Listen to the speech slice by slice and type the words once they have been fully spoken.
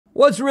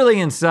What's really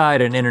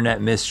inside an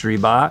internet mystery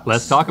box?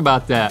 Let's talk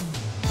about that.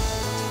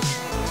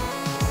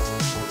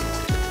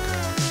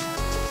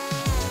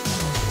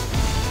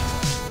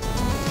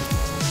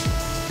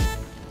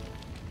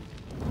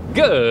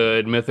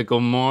 Good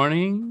mythical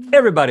morning.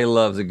 Everybody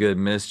loves a good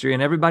mystery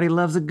and everybody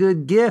loves a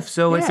good gift,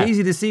 so it's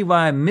easy to see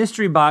why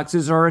mystery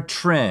boxes are a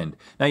trend.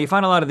 Now you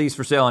find a lot of these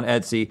for sale on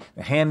Etsy,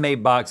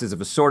 handmade boxes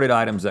of assorted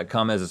items that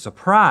come as a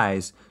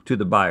surprise to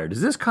the buyer.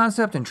 Does this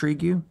concept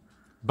intrigue you?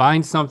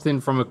 Buying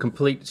something from a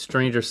complete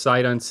stranger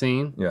sight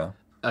unseen? Yeah.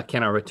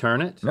 Can I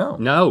return it? No.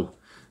 No,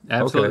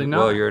 absolutely not.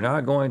 Well, you're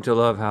not going to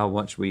love how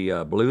much we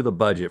blew the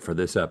budget for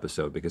this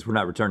episode because we're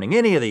not returning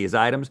any of these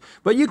items,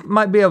 but you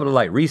might be able to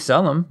like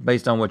resell them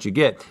based on what you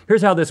get.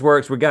 Here's how this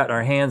works. We got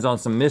our hands on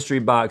some mystery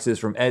boxes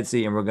from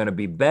Etsy and we're gonna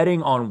be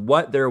betting on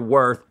what they're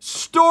worth,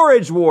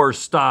 Storage Wars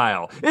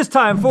style. It's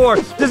time for,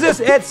 does this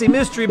Etsy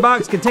mystery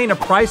box contain a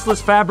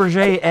priceless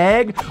Fabergé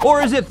egg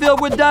or is it filled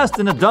with dust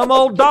and a dumb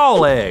old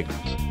doll egg?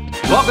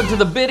 Welcome to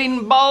the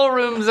bidding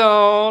ballroom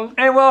zone.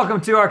 And welcome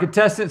to our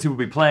contestants who will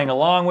be playing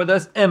along with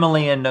us,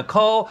 Emily and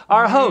Nicole,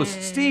 our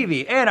host,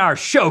 Stevie, and our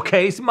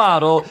showcase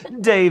model,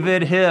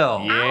 David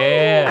Hill.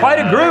 Yeah. Quite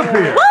a group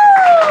here.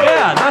 Woo!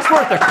 Yeah, that's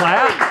worth a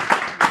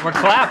clap. We're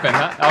clapping,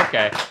 huh?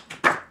 Okay.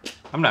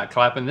 I'm not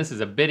clapping, this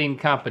is a bidding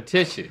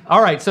competition.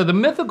 All right, so the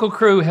Mythical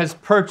crew has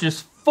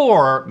purchased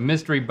 4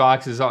 mystery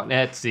boxes on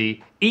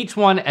Etsy, each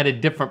one at a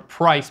different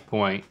price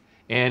point.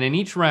 And in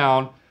each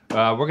round,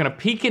 we're gonna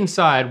peek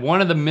inside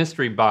one of the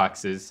mystery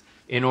boxes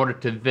in order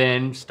to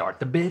then start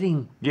the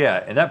bidding.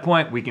 Yeah, at that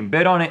point, we can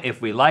bid on it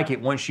if we like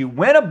it. Once you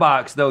win a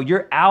box, though,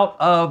 you're out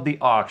of the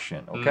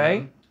auction,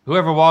 okay?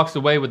 Whoever walks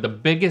away with the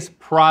biggest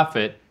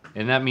profit,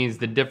 and that means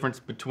the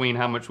difference between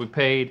how much we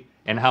paid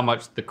and how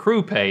much the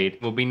crew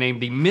paid, will be named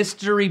the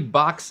Mystery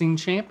Boxing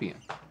Champion.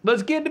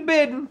 Let's get to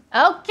bidding.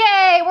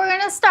 Okay, we're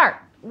gonna start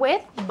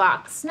with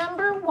box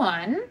number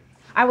 1.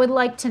 I would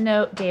like to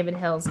note David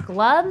Hill's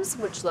gloves,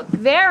 which look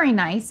very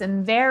nice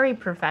and very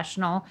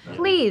professional.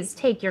 Please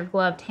take your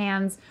gloved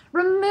hands,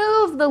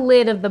 remove the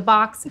lid of the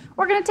box.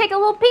 We're gonna take a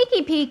little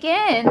peeky peek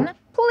in.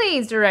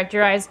 Please direct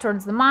your eyes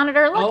towards the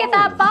monitor. Look at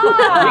that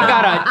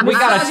box. We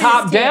got a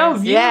top-down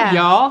view,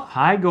 y'all.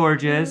 Hi,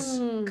 gorgeous.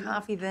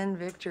 Coffee then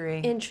victory.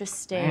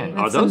 Interesting. Man,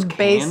 are those some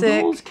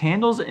basic-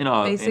 candles in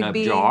a basic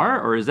bead.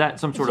 jar, or is that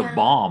some sort of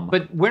bomb?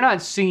 But we're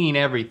not seeing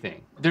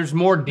everything. There's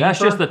more deeper. That's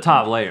just the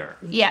top layer.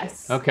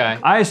 Yes. Okay.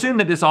 I assume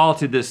that it's all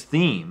to this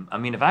theme. I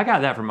mean, if I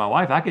got that from my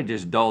wife, I could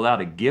just dole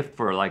out a gift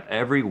for like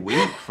every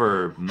week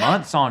for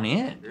months on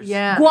end.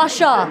 Yeah. Gua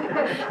sha.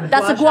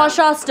 That's a gua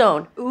sha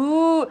stone.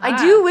 Ooh, I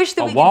do wish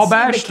that A we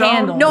Wabash could see the stone?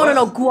 candle.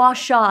 No, gua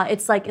sha.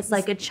 It's like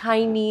a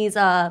Chinese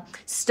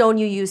stone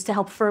you use to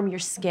help firm your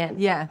skin.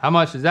 Yeah. How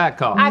much does that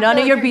cost? I None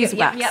feel of your like you're-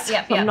 beeswax.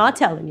 yep. I'm not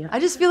telling you.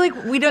 I just feel like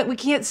we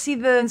can't see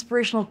the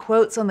inspirational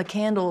quotes on the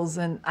candles,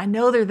 and I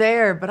know they're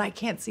there, but I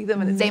can't see them,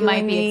 and it's They might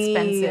killing be me.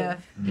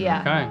 expensive.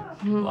 Yeah.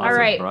 Okay. Lots All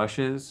right. of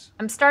brushes.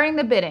 I'm starting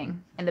the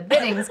bidding, and the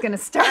bidding is gonna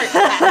start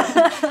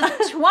at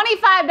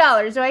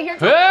 $25. Do I hear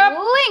Yep.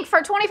 link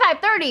for 25,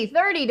 30,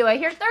 30? Do I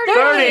hear 30?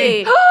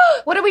 30.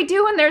 What do we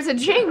do when there's a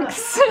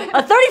jinx?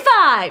 A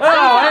 35.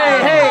 Oh,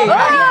 hey!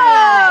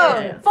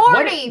 Oh,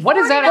 40. What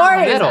is that 40. in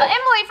the middle?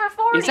 Emily for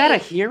 40. Is that a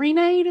hearing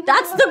aid?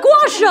 That's the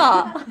gua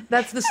sha.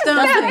 That's the stone.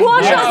 That's the thing.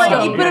 gua sha Yeah, like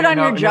stone. you put it on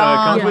No, your no, it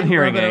jaw. comes with and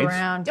hearing rub it aids.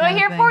 around Do I kind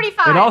hear of thing.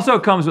 45? It also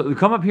comes with,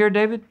 come up here,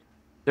 David.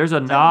 There's a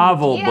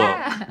novel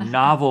Yeah. book.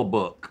 Novel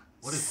book.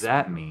 What does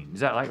that mean?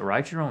 Is that like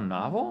write your own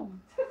novel?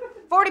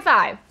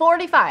 45.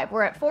 45.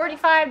 We're at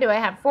 45. Do I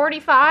have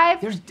 45?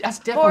 That's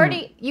definitely.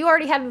 40. You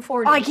already have the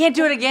 40. Oh, I can't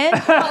do it again.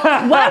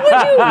 Why would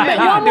you? Yeah, you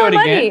can do it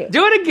money? again.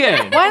 Do it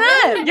again. Why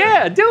not?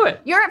 Yeah, do it.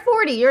 You're at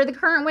 40. You're the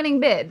current winning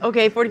bid.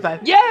 Okay,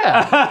 45.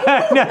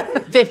 Yeah.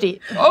 50.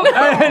 Oh,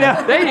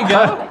 there you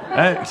go.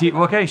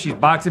 She's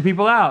boxing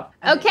people out.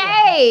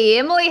 Okay,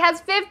 Emily has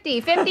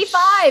 50.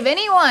 55.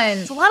 Anyone?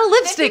 It's a lot of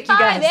lipstick, you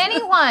 55. guys.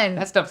 Anyone?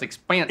 That stuff's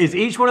expensive. Is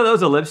each one of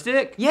those a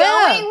lipstick? Yeah.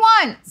 Going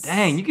once.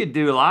 Dang, you could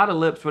do a lot of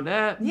lips with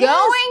that.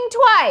 Going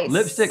twice.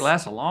 Lipstick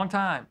lasts a long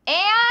time.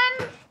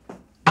 And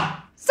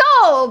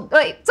sold.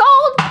 Wait,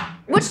 sold?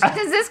 Which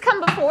does this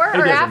come before or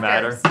doesn't after?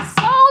 matter.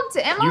 Sold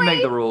to Emily. You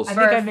make the rules. I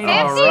For think I made it.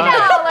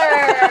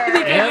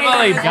 $50.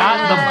 Emily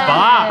got the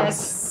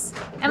box.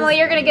 Emily,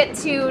 you're gonna get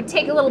to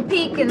take a little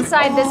peek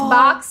inside this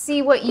box,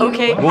 see what you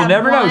Okay. have We'll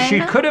never know. won. She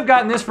could have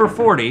gotten this for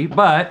 40,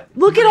 but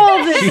Look at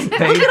all this. She Look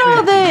paid at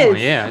all 50. Oh,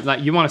 this. yeah, like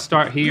you want to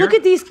start here? Look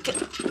at these.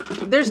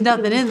 There's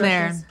nothing in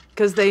there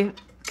because they're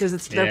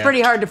Yeah.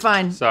 pretty hard to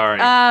find. Sorry.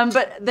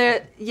 But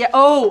they're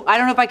Oh, I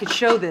don't know if I could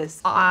show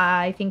this.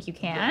 I think you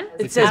can.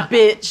 It says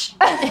bitch.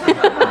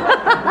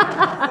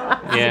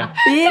 Yeah.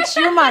 Bitch,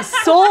 you're my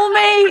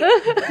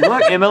soulmate.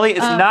 look, Emily, it's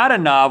not a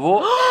novel.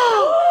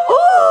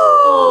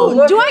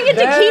 Ooh, do I get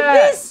to keep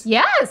this?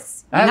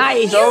 Yes. I have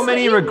Nice. so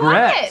many You want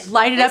regrets. it.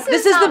 Light it up.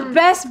 This is the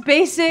best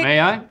basic May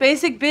I?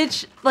 basic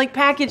bitch like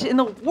package in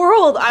the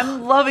world.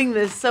 I'm loving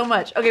this so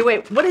much. Okay,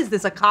 wait, what is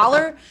this? A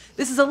collar?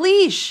 This is a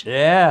leash.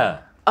 Yeah.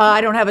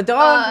 I don't have a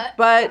dog,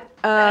 but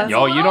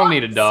Yo, you don't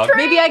need a dog.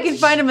 maybe I can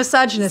find a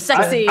misogynist.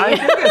 Sexy. I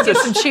think it's Get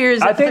some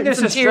cheers. I think this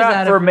some is cheers strapped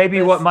out for of maybe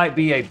this. what might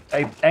be a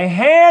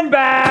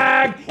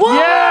handbag. Whoa!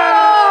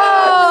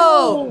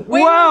 Yeah!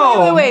 Wait,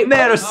 Whoa! wait.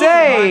 Merci, Oh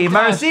my gosh.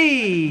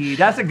 merci.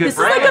 That's a good This is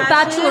like brand. a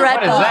bachelorette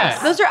What is box. that?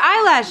 Those are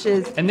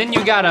eyelashes. And then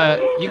you got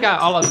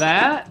all of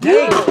that.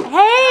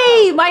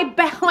 Hey, my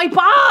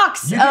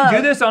box. You can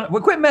do this on.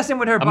 Well, quit messing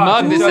with her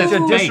box mug in that such says a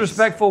Bates.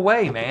 disrespectful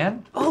way,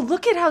 man. Oh,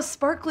 look at how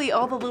sparkly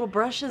all the little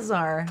brushes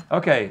are.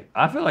 Okay,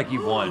 I feel like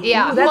you've won.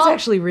 Yeah. Ooh, that's well,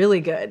 actually really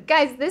good.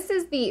 Guys, this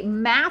is the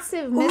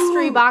massive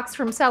mystery box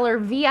from seller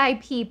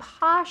VIP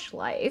Posh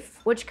Life,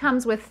 which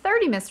comes with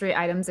 30 mystery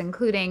items,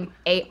 including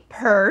a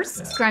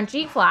purse,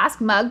 scrunchie,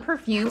 flask, mug,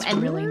 perfume,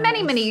 and really many,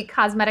 nice. many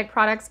cosmetic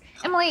products.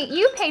 Emily,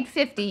 you paid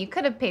 50. You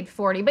could have paid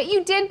 40, but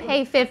you did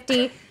pay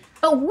 50.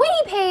 But we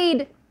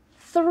paid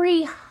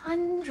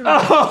 300.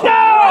 Oh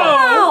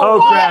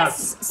crap!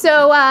 Yes.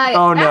 So,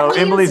 Oh, no, that means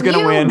Emily's gonna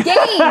you win.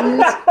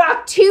 gained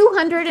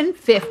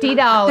 $250.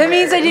 That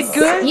means I did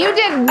good. You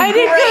did. I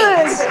did great.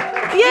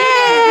 good.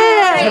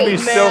 Yeah. It'd be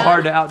so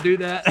hard to outdo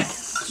that.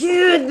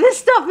 Dude, this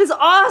stuff is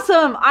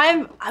awesome.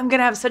 I'm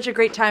gonna have such a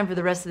great time for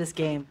the rest of this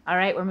game. All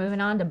right, we're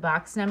moving on to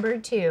box number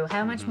 2.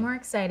 How much more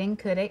exciting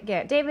could it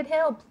get? David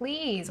Hill,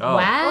 please. Oh.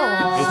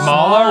 Wow.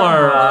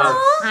 Smaller.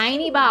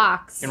 Tiny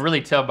box. You can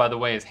really tell by the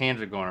way his hands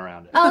are going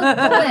around it. A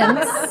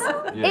glimpse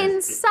Yes.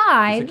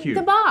 inside It's cute.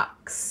 the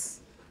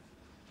box.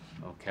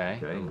 Okay.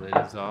 Okay. The lid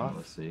is off.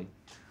 Let's see.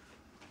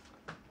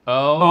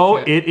 Oh. Oh,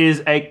 it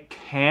is a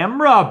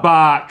camera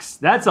box.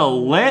 That's a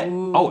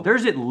lens. Oh,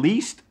 there's at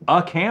least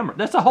a camera.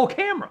 That's a whole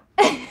camera.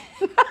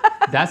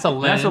 That's a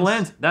lens. That's a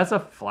lens. That's a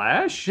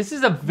flash. This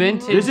is a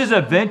vintage. This is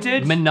a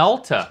vintage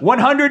Minolta.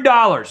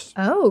 $100.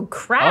 Oh,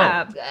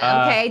 crap.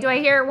 Oh, Okay, do I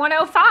hear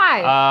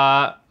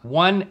 105?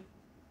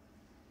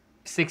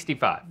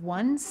 165.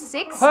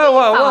 165. Whoa,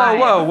 whoa, whoa,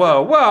 whoa,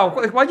 whoa,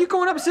 whoa. Why are you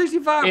going up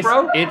 65, It's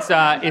bro? it's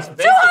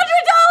vintage.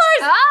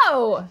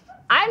 Oh,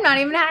 I'm not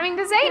even having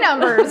to say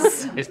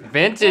numbers. It's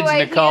vintage, Do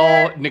I Nicole.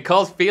 hear-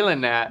 Nicole's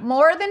feeling that.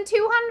 More than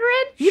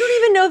 200? You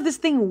don't even know if this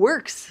thing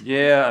works.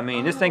 Yeah, I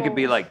mean, this thing could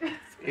be like,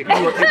 it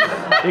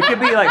could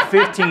be like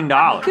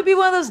 $15. Could be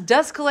one of those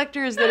dust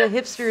collectors that a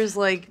hipster's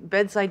like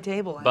bedside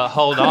table has. But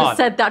hold I on.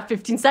 said that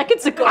 15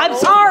 seconds ago. I'm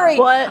sorry.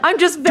 What? I'm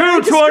just very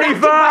distracted.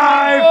 $225.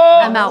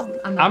 I'm out.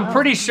 I'm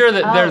pretty sure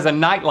that there's a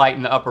nightlight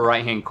in the upper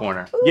right-hand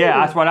corner. Yeah,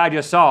 that's what I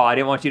just saw. I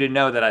didn't want you to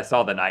know that I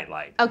saw the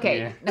nightlight. Okay,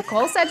 Yeah.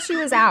 Nicole said she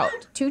was out.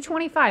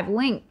 225.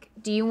 Link,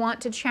 do you want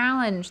to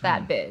challenge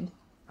that bid?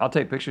 I'll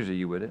take pictures of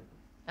you with it.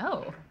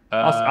 Oh.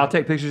 I'll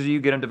take pictures of you,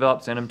 get them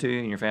developed, send them to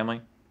you and your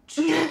family.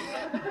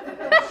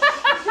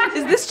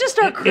 Is this just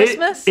our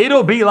Christmas?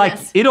 It'll be like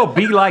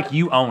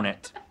you own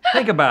it.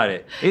 Think about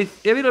it.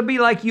 It'll be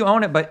like you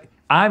own it, but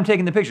I'm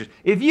taking the pictures.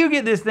 If you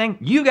get this thing,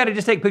 you got to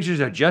just take pictures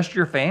of just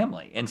your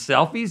family and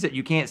selfies that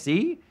you can't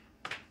see.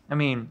 I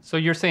mean, So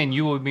you're saying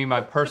you would be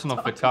my personal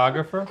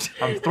photographer?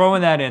 I'm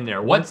throwing that in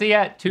there. What's he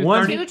at?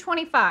 230?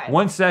 225.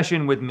 One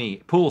session with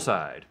me,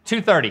 poolside,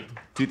 230.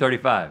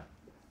 235.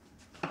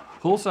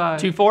 Poolside.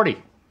 240.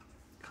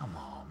 Come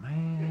on,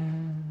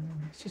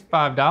 man. It's just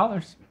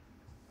 $5.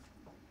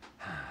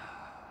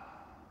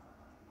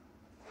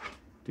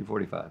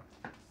 245.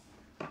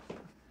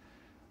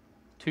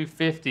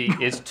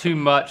 250 is too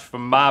much for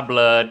my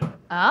blood.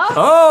 Oh,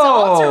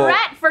 sold to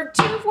Rhett for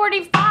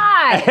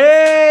 245.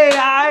 Hey,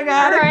 I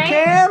got All a right.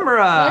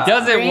 camera.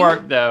 Does it Bring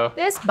work though?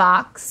 This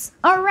box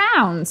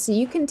around so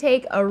you can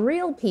take a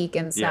real peek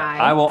Yeah, inside.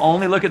 I will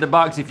only look at the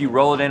box if you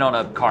roll it in on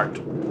a cart.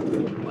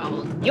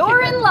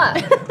 You're in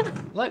luck.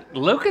 Look,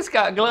 Lucas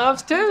got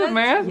gloves too,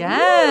 man.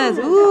 Yes.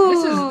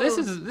 Ooh.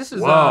 This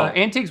is Whoa.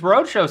 Antiques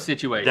Roadshow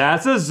situation.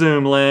 That's a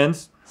zoom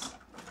lens.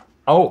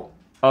 Oh,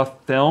 a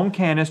film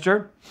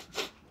canister.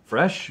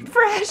 Fresh.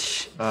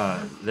 Fresh.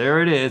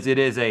 There it is. It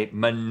is a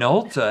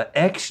Minolta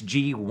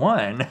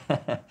XG1.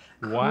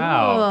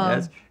 Wow.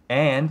 Yes.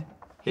 And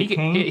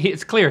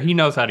It's clear he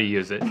knows how to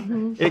use it.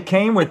 it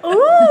came with.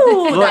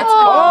 Ooh, Look. that's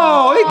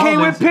Oh, it came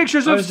with there's-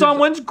 pictures of there's-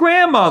 someone's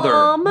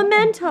grandmother.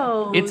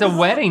 mementos. It's a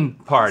wedding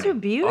These are party.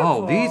 beautiful.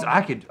 Oh, these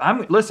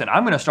listen,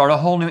 I'm gonna start a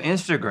whole new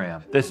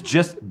Instagram that's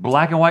just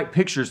black and white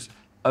pictures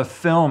of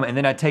film, and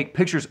then I take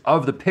pictures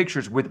of the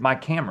pictures with my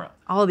camera.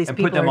 All these and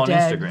people put them are on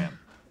dead. Instagram.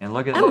 And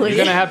look at would- this.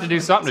 You're gonna have to do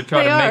something to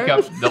try They to make are.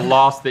 up the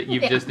loss that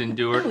you've just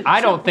endured. I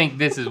don't think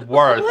this is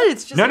worth What?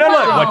 It's just No, no,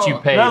 look. what you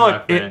paid. No, my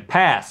look, friend. it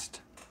passed.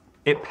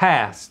 It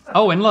passed.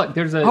 Oh, and look,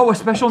 there's a Oh, a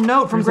special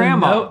note from there's a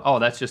Grandma. note. Oh,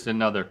 that's just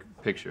another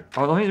picture.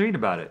 Oh, let me read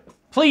about it.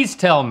 Please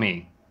tell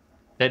me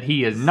that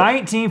he is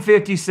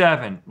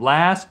 1957,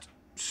 last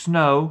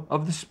snow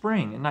of the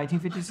spring in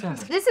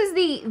 1957. This is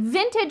the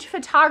vintage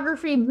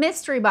photography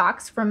mystery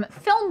box from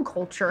Film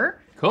Culture.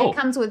 Cool. It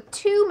comes with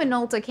 2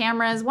 Minolta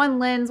cameras, 1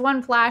 lens,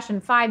 1 flash,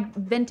 and 5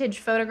 vintage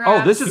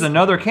photographs. Oh, this is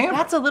another camera.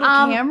 That's a little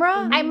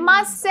camera? I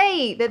must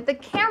say that the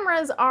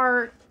cameras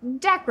are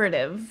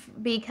decorative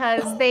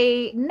because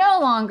they no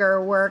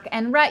longer work.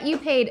 And Rhett, you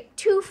paid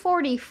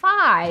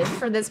 $245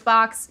 for this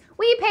box.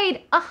 We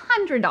paid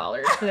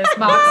 $100 for this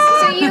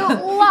box, so you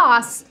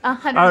lost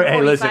 $145. All right,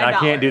 hey, listen, I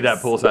can't do that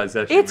poolside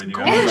session It's with you.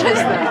 gorgeous,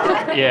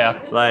 though.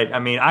 Yeah. Like, I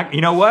mean,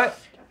 you know what?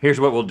 Here's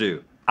what we'll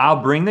do.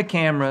 I'll bring the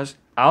cameras.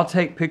 I'll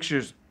take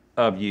pictures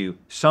of you.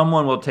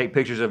 Someone will take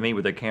pictures of me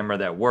with a camera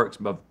that works,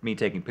 of me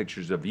taking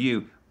pictures of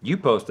you. You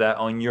post that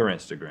on your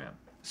Instagram.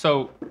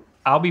 So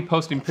I'll be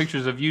posting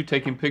pictures of you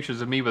taking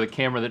pictures of me with a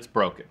camera that's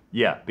broken.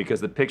 Yeah,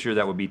 because the picture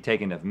that will be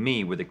taken of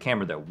me with a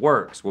camera that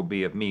works will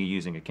be of me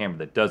using a camera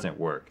that doesn't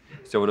work.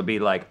 So it'll be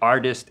like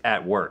artist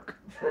at work.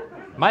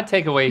 My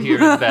takeaway here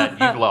is that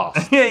you've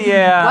lost.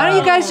 Yeah. Why don't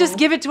you guys just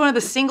give it to one of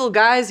the single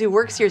guys who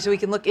works here so he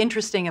can look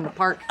interesting in the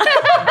park?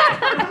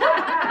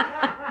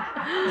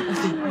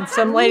 And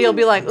some lady will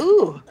be like,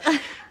 ooh,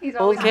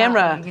 old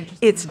camera,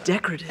 it's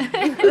decorative.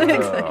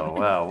 Oh,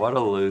 wow, what a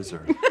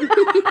loser.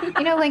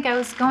 You know, Link, I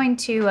was going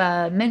to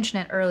mention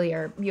it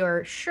earlier,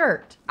 your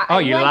shirt. Oh,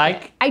 you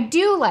like? It. I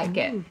do like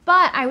it,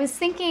 but I was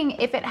thinking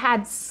if it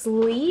had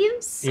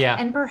sleeves Yeah.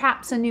 and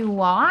perhaps a new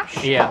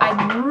wash, Yeah.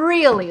 I'd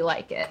really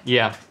like it.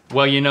 Yeah.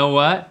 Well, you know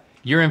what?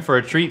 You're in for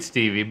a treat,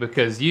 Stevie,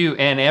 because you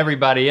and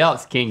everybody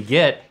else can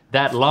get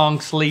that long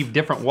sleeve,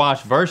 different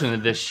wash version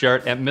of this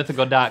shirt at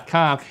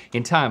mythical.com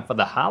in time for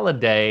the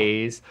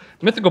holidays.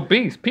 Mythical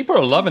Beast, people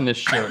are loving this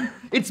shirt.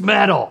 It's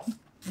metal.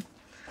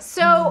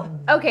 So,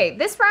 okay,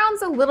 this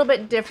round's a little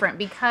bit different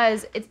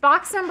because it's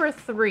box number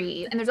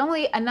 3 and there's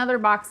only another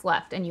box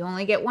left and you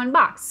only get 1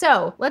 box.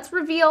 So let's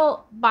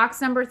reveal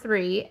box number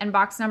 3 and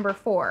box number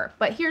 4.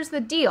 But here's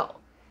the deal.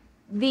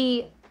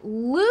 The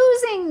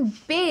losing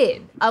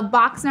bid of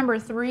box number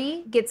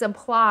 3 gets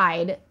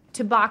applied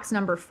to box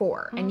number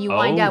 4 and you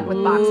wind up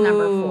with box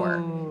number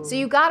 4. So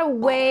you gotta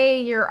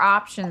weigh your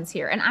options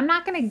here. And I'm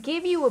not gonna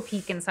give you a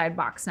peek inside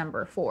box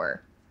number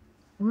 4.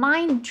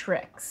 Mind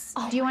tricks.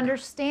 Do you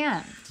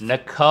understand?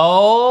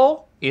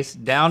 Nicole, it's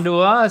down to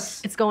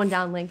us. It's going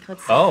down, Link.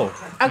 Let's Oh.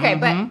 Okay,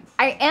 but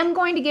I am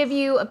going to give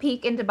you a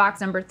peek into box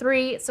number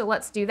 3, so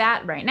let's do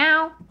that right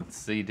now. Let's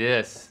see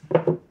this.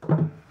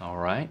 All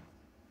right.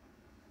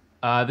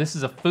 This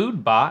is a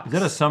food box. Is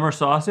that a summer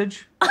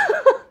sausage?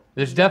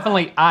 There's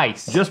definitely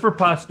ice. Just for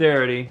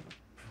posterity.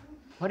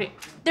 What do you,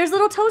 There's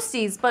little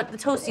toasties, but the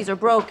toasties are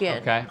broken.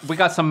 okay. We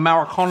got some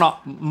Maracona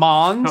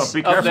Mons Oh, be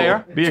up careful.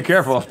 there. Be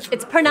careful.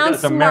 It's pronounced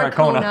Some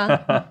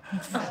Marcona.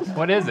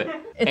 What is it?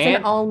 It's And-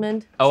 an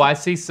almond. Oh, I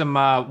see some,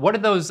 what are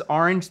those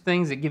orange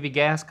things that give you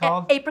gas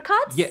called?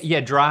 Apricots? Yeah,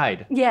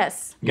 dried.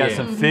 Yes. You got Yeah.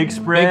 some fig Big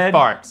spread.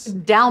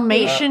 farts.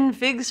 Dalmatian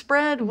fig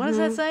spread? What does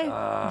that say?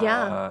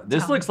 Yeah.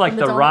 This looks like the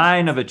Dalmatian.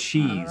 rind of a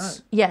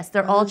cheese. Yes,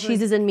 they're all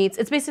cheeses and meats.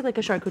 It's basically like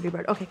a charcuterie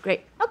board. Okay,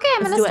 great. Okay,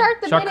 I'm Let's gonna do it.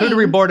 start the Charcuterie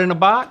bidding board in a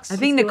box? I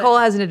think do it. Nicole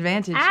has an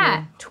advantage at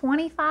here.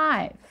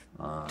 25.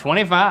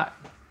 25,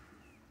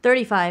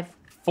 35,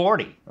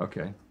 40.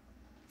 Okay.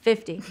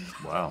 50.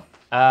 Wow.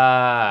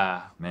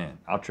 Man,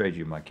 I'll trade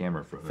you my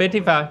camera for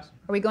 55. Are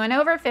we going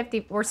over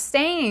 50? We're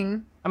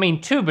staying. I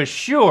mean, to be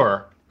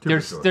sure,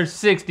 there's sure.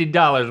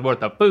 $60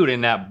 worth of food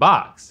in that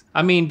box.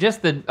 I mean,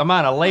 just the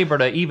amount of labor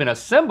to even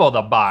assemble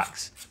the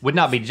box would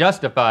not be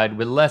justified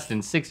with less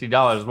than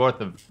 $60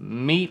 worth of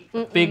meat,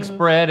 fig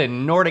spread,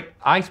 and Nordic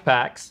ice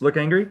packs. Look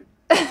angry?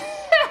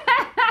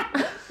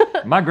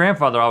 My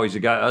grandfather always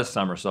got us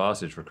summer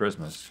sausage for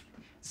Christmas.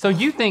 So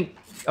you think,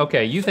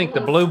 okay, you think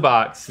the blue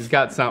box has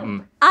got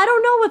something. I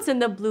don't know what's in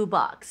the blue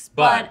box,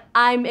 But- but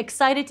I'm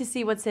excited to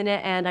see what's in it,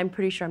 and I'm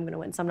pretty sure I'm gonna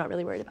win, so I'm not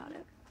really worried about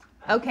it.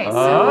 Okay, so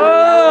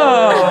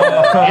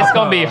Oh! It's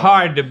gonna be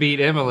hard to beat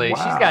Emily. She's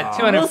got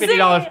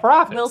 $250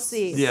 profits. We'll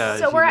see. Yeah.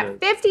 so she we're did. at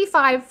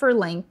 55 for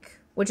Link,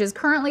 which is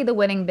currently the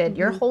winning bid.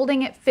 You're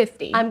holding at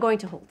 50. I'm going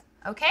to hold.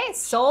 Okay,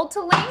 sold to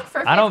Link for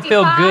 55. I don't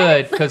feel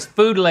good because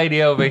food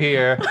lady over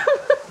here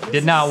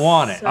did not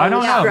want it. I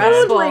don't know.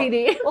 Stressful.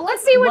 Lady. Well,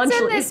 let's see what's in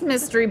Munchly. this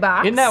mystery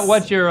box. Isn't that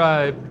what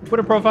your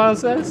Twitter profile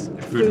says?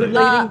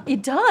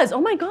 It does. Oh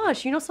my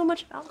gosh, you know so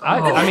much about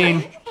that. I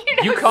mean,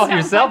 you call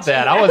yourself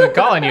that. I wasn't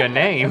calling you a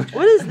name.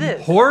 What is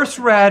this?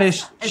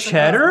 Horseradish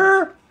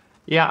cheddar?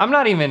 Yeah, I'm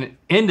not even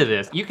into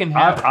this. You can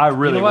have. I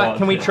really You know what? want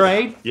Can we this.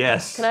 trade?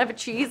 Yes. Can I have a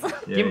cheese?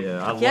 Yeah, Give-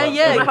 yeah. I Yeah, love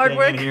yeah, everything hard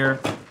work. in here.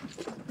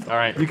 All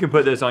right. You can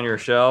put this on your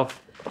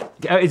shelf.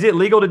 Is it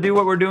legal to do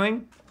what we're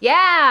doing?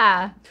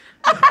 Yeah.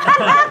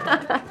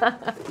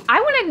 I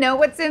want to know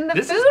what's in the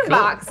This is food cool.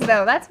 box,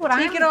 though. That's what I'm.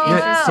 Take it all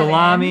curious out. about.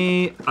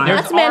 Salami.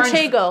 There's That's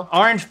Manchego.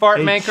 Orange fart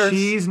a makers.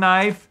 cheese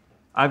knife.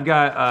 I've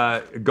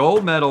got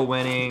gold medal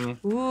winning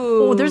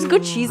Oh, there's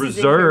good cheeses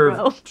in here,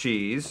 bro. reserve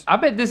cheese. I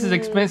bet this is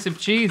expensive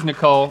cheese,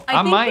 Nicole.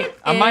 I think it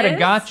I might have is.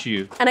 got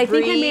you. And I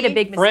think I made a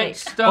big French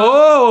mistake. stuff.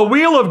 Oh, a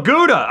wheel of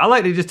Gouda. I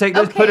like to just take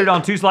this, Okay. put it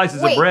on 2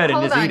 slices Wait, of bread, and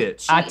hold just on. eat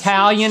it.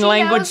 Italian she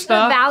language knows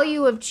stuff? the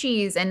value of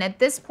cheese, and at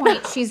this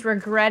point, she's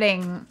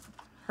regretting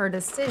her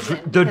decision.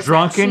 The because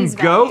drunken that's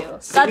cheese goat. value.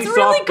 That's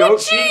really good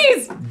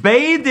cheese.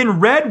 Bathed in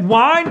red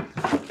wine.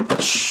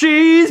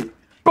 cheese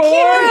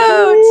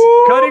board,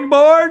 cutting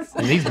board.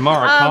 And these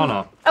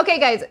Maracana. Okay,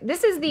 guys,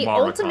 this is the Maracana.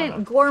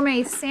 ultimate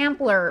gourmet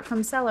sampler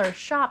from seller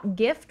Shop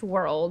Gift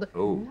World.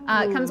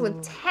 It comes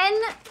with 10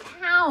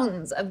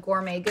 pounds of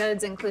gourmet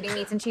goods, including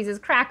meats and cheeses,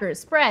 crackers,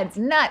 spreads,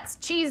 nuts,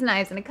 cheese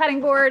knives, and a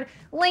cutting board.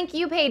 Link,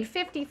 you paid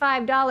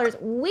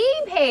 $55. We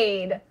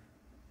paid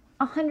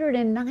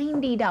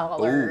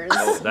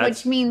 $190,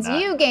 which means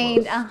you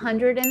gained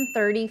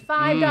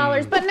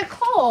 $135. But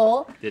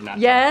Nicole, Did not.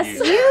 Yes.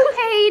 confuse. you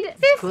paid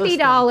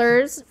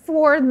 $50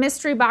 for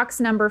mystery box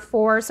number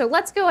 4. So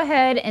let's go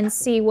ahead and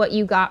see what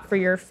you got for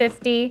your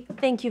 50.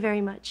 Thank you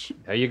very much.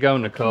 There you go,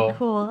 Nicole.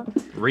 Cool.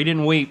 Read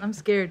and weep. I'm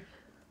scared.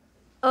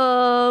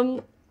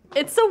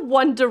 It's a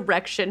One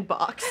Direction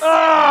box.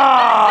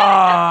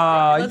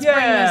 Let's bring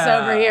this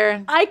over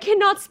here. I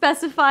cannot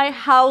specify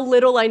how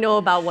little I know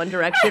about One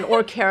Direction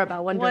or care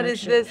about One What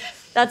is Direction.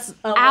 this? That's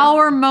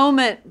Our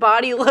Moment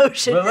body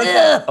lotion.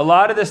 A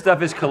lot of this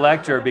stuff is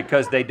collector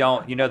because they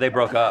don't, they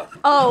broke up.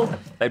 Oh,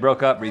 They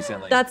broke up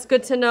recently. that's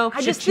good to know.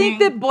 I just think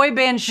that boy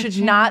bands should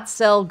not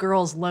sell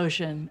girls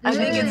lotion. I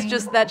think it's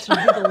just that should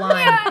be the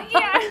line.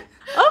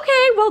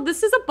 Okay, well,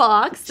 this is a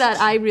box that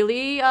I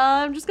really,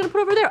 I'm just gonna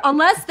put over there.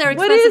 Unless they're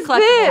What expensive is collectibles.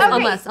 this?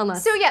 Okay,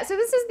 Unless. So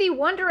this is the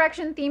One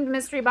Direction themed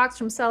mystery box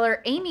from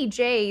seller Amy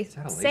J. a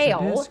laser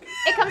Sale. disc?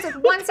 It comes with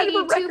one CD,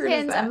 of a 2 record is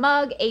pins, a that?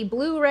 mug, a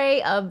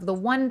Blu-ray of the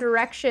One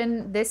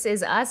Direction This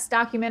Is Us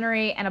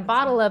documentary, and a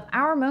bottle of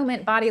Our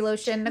Moment body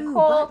lotion.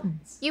 Nicole,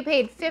 you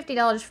paid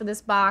 $50 for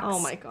this box. Oh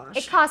my gosh.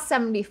 It costs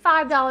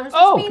 $75, which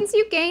Oh. means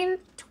you gain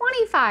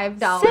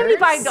 $25.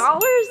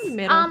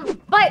 Middle.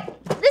 But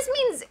this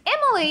means,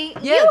 Emily,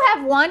 Yes. you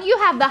have won. You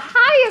have the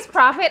highest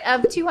profit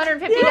of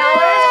 $250, and you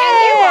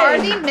are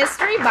the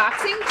mystery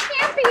boxing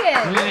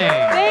champion.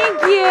 Dang.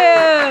 Thank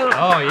you.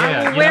 Oh, yeah. I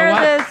will You wear know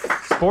what? this.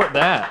 Sport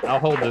that. I'll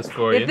hold this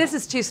for you. If this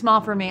is too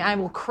small for me, I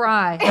will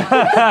cry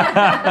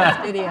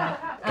on this video.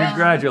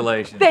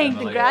 Congratulations. Thank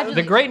Emily. you.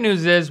 The great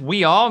news is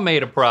we all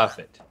made a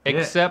profit,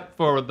 except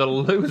for the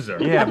loser.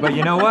 Yeah, but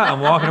you know what? I'm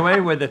walking away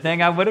with the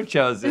thing I would have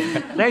chosen.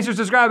 Thanks for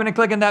subscribing and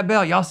clicking that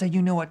bell. Y'all say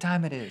you know what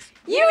time it is.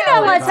 You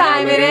know what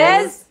time it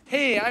is.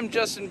 Hey, I'm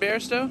Justin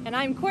Bairstow, And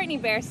I'm Courtney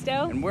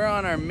Bairstow. and we're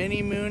on our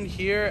mini moon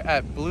here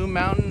at Blue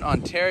Mountain,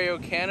 Ontario,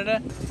 Canada.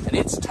 And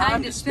it's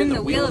time to spin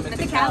the wheel of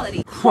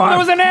mythicality. There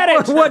was an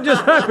addict. What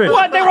just happened?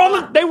 What?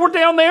 They were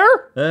down there?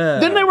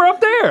 Then they were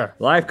up there.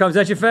 Life comes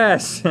at you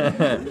fast.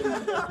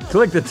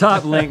 Click the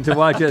top link to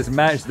watch us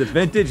match the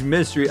vintage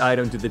mystery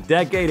item to the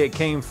decade it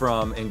came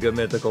from in Good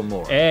Mythical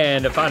More.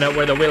 And to find out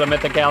where the wheel of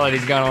mythicality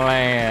is gonna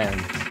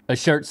land. A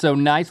shirt so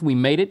nice we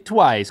made it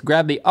twice.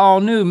 Grab the all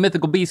new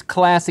Mythical Beast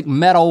Classic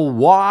Metal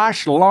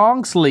Wash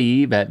long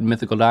sleeve at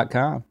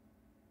mythical.com.